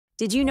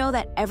Did you know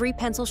that every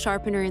pencil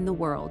sharpener in the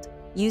world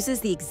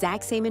uses the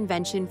exact same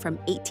invention from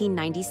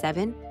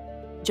 1897?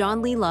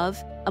 John Lee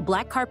Love, a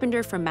black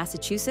carpenter from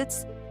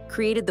Massachusetts,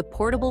 created the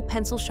portable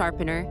pencil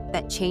sharpener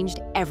that changed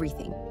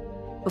everything.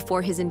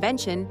 Before his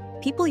invention,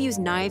 people used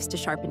knives to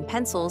sharpen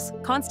pencils,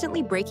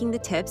 constantly breaking the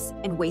tips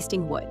and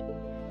wasting wood.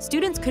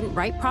 Students couldn't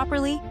write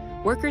properly,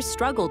 workers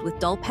struggled with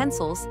dull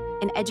pencils,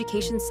 and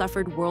education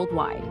suffered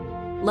worldwide.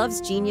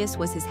 Love's genius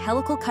was his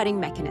helical cutting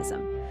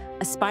mechanism,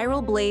 a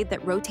spiral blade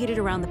that rotated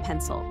around the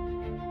pencil.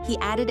 He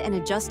added an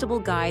adjustable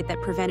guide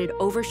that prevented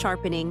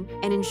over-sharpening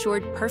and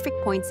ensured perfect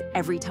points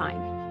every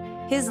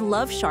time. His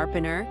Love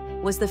Sharpener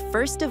was the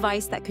first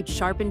device that could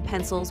sharpen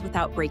pencils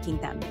without breaking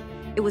them.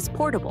 It was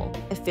portable,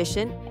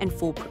 efficient, and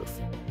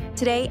foolproof.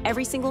 Today,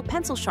 every single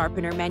pencil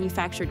sharpener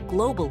manufactured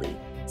globally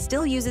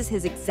still uses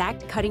his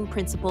exact cutting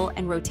principle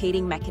and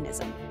rotating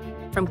mechanism.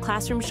 From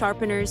classroom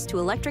sharpeners to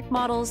electric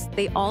models,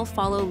 they all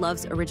follow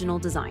Love's original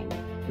design.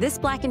 This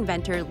black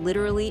inventor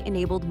literally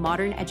enabled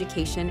modern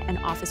education and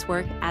office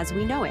work as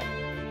we know it.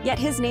 Yet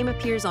his name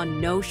appears on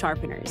no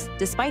sharpeners,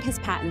 despite his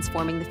patents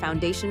forming the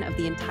foundation of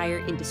the entire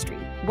industry.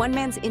 One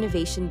man's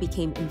innovation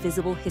became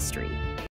invisible history.